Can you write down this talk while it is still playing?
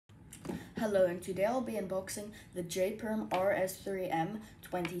Hello, and today I'll be unboxing the J-perm rs3m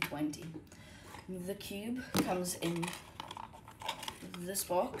 2020. The cube comes in this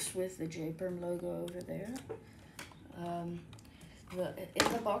box with the J-perm logo over there. In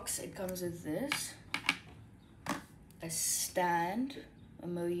the box it comes with this, a stand, a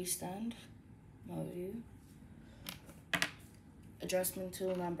Moyu stand, adjustment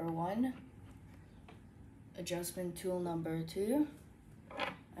tool number 1, adjustment tool number 2,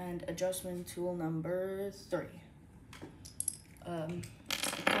 and adjustment tool number 3. It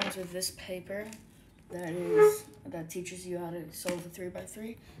comes with this paper that teaches you how to solve a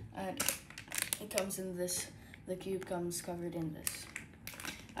 3x3, and it comes in this. The cube comes covered in this.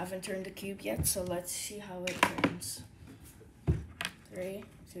 I haven't turned the cube yet, so let's see how it turns. 3,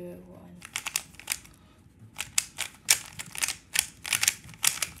 2,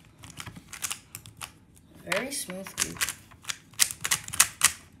 1. Very smooth cube.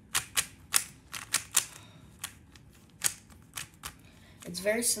 It's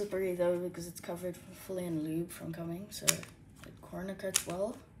very slippery though because it's covered fully in lube from coming, so it corner cuts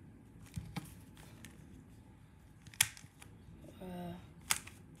well.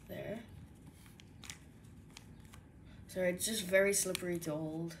 There. So it's just very slippery to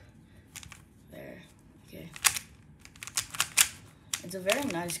hold. There. Okay. It's a very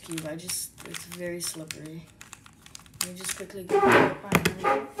nice cube. It's very slippery. Let me just quickly get it up.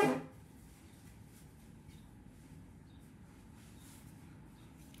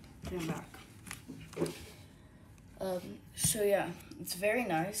 I'm back. So yeah, it's very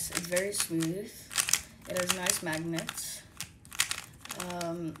nice. It's very smooth. It has nice magnets.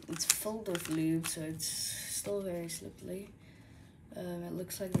 It's filled with lube, so it's still very slippery. It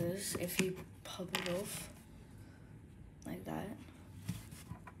looks like this if you pop it off like that.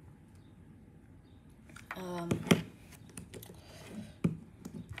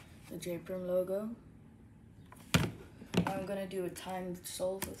 The J-perm logo. I'm gonna do a timed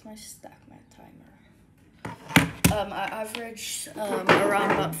solve with my stack mat timer. I average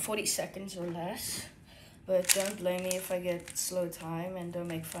around about 40 seconds or less, but don't blame me if I get slow time, and don't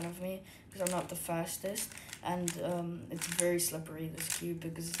make fun of me because I'm not the fastest. And it's very slippery, this cube,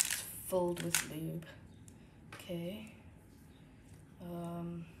 because it's filled with lube. Okay.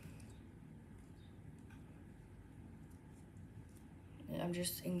 I'm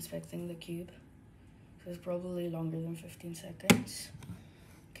just inspecting the cube. So it's probably longer than 15 seconds.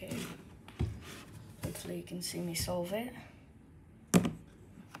 Okay. Hopefully you can see me solve it.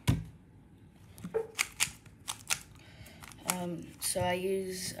 So I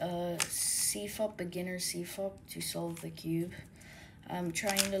use CFOP, beginner CFOP, to solve the cube. I'm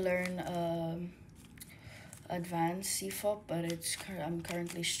trying to learn advanced CFOP, but I'm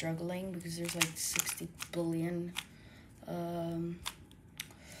currently struggling because there's like 60 billion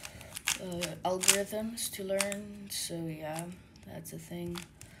algorithms to learn. So yeah, that's a thing.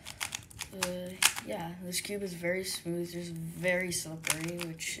 Yeah, this cube is very smooth. It's very slippery,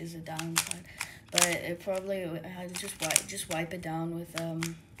 which is a downside. But it probably, I just wipe it down with a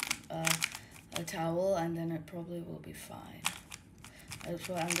towel, and then it probably will be fine. That's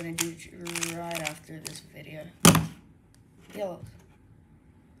what I'm gonna do right after this video. Yellow.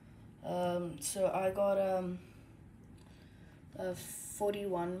 So I got a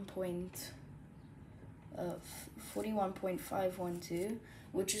 41.512,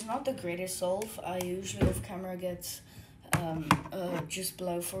 which is not the greatest solve. I usually off camera gets just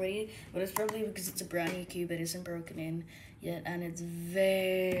below 40, but it's probably because it's a brand new cube. It isn't broken in yet, and it's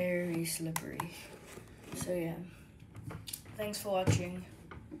very slippery. So yeah, thanks for watching.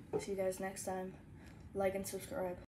 See you guys next time. Like and subscribe.